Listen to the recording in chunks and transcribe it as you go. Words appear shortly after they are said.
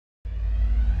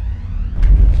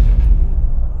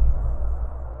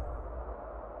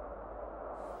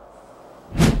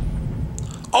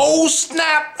Oh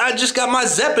snap! I just got my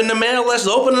Zepp in the mail. Let's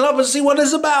open it up and see what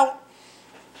it's about.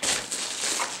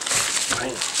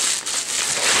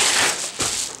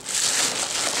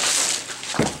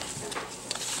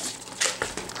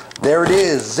 There it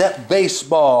is, Zepp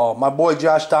Baseball. My boy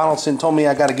Josh Donaldson told me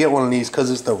I gotta get one of these because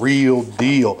it's the real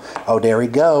deal. Oh, there we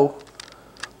go.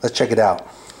 Let's check it out.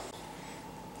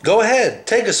 Go ahead,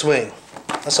 take a swing.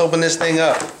 Let's open this thing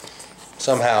up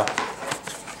somehow.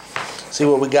 See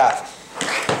what we got.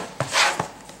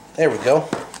 There we go.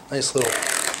 Nice little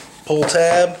pull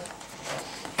tab.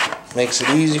 Makes it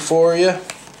easy for you. I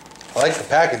like the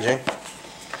packaging.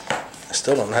 I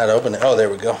still don't know how to open it. Oh, there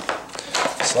we go.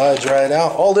 Slides right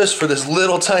out. All this for this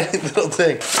little tiny little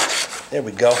thing. There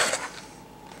we go.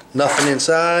 Nothing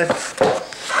inside.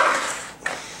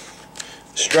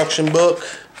 Instruction book.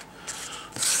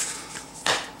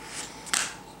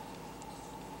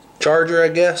 Charger, I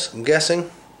guess. I'm guessing.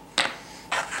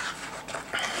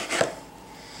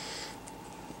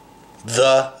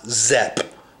 The Zepp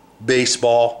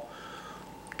Baseball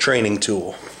Training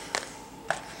Tool.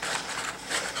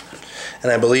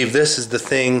 And I believe this is the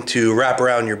thing to wrap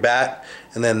around your bat,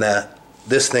 and then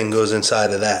this thing goes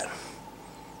inside of that.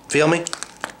 Feel me?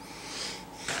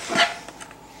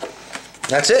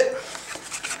 That's it.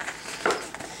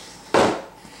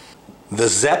 The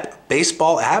Zepp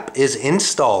Baseball app is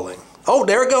installing. Oh,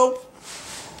 there we go.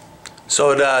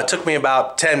 So it took me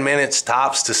about 10 minutes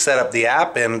tops to set up the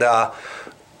app, and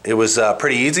it was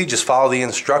pretty easy. Just follow the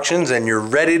instructions and you're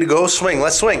ready to go swing.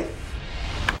 Let's swing.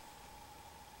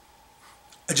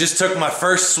 I just took my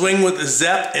first swing with the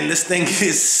Zepp, and this thing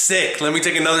is sick. Let me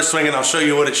take another swing and I'll show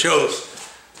you what it shows.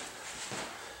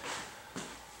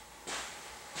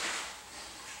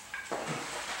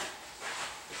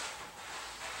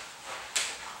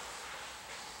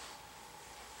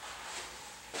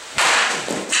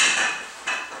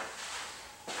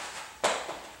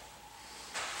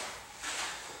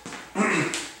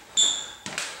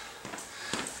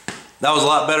 That was a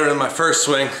lot better than my first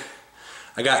swing.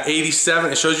 I got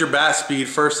 87. It shows your bat speed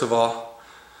first of all,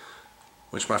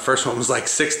 which my first one was like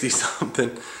 60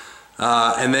 something.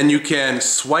 And then you can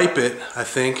swipe it, I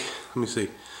think. Let me see.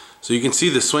 So you can see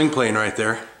the swing plane right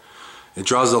there. It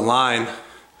draws a line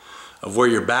of where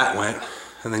your bat went,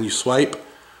 and then you swipe,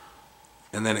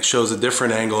 and then it shows a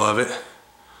different angle of it.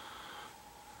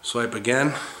 Swipe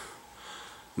again,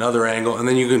 another angle, and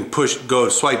then you can go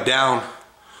swipe down.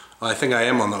 Well, I think I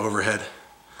am on the overhead.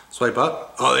 Swipe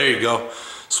up. Oh, there you go.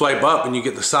 Swipe up and you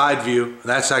get the side view.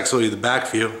 That's actually the back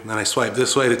view. And then I swipe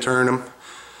this way to turn them.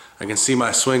 I can see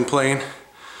my swing plane.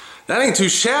 That ain't too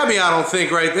shabby, I don't think,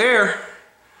 right there.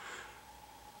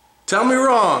 Tell me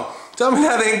wrong. Tell me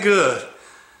that ain't good.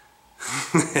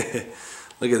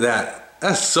 Look at that.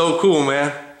 That's so cool,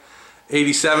 man.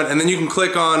 87. And then you can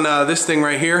click on this thing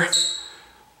right here,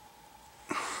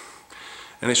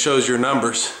 and it shows your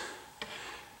numbers.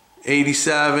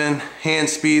 87, hand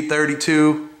speed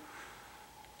 32,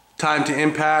 time to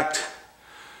impact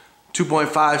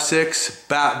 2.56,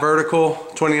 bat vertical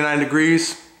 29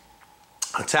 degrees,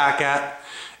 attack at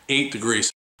 8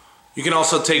 degrees. You can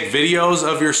also take videos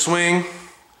of your swing,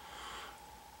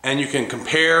 and you can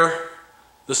compare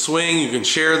the swing, you can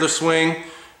share the swing,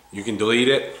 you can delete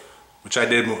it, which I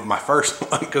did with my first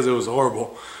one because it was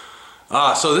horrible.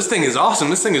 So this thing is awesome.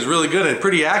 This thing is really good and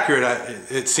pretty accurate,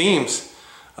 it seems.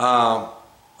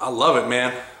 I love it,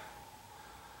 man.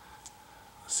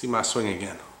 Let's see my swing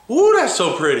again. Ooh, that's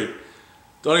so pretty.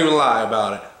 Don't even lie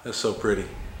about it. That's so pretty.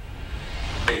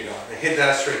 There you go. Hit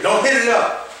that straight. Don't hit it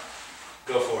up.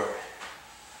 Go for it.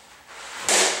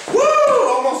 Woo!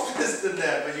 Almost missed the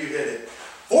net, but you hit it.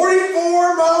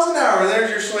 44 miles an hour. There's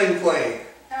your swing plane.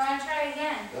 I want to try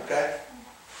again. Okay.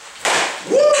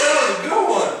 Woo! That was a good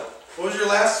one. What was your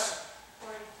last?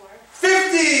 44.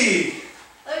 50!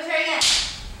 Let me try again.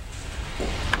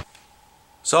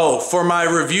 So for my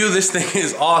review, this thing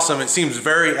is awesome. It seems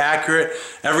very accurate.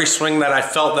 Every swing that I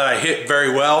felt that I hit very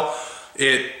well,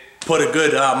 it put a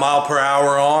good mile per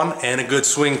hour on and a good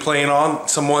swing plane on.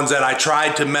 Some ones that I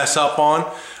tried to mess up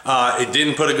on, it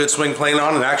didn't put a good swing plane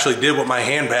on. It actually did what my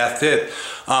hand bath did,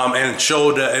 and it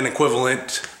showed an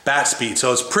equivalent bat speed.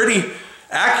 So it's pretty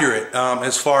accurate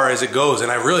as far as it goes,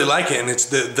 and I really like it. And it's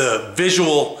the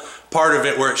visual part of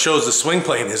it where it shows the swing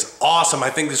plane is awesome. I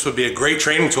think this would be a great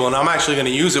training tool, and I'm actually going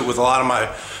to use it with a lot of my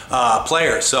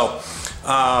players. So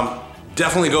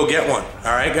definitely go get one.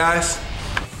 All right, guys.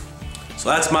 So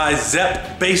that's my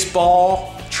Zepp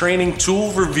Baseball Training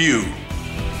Tool review.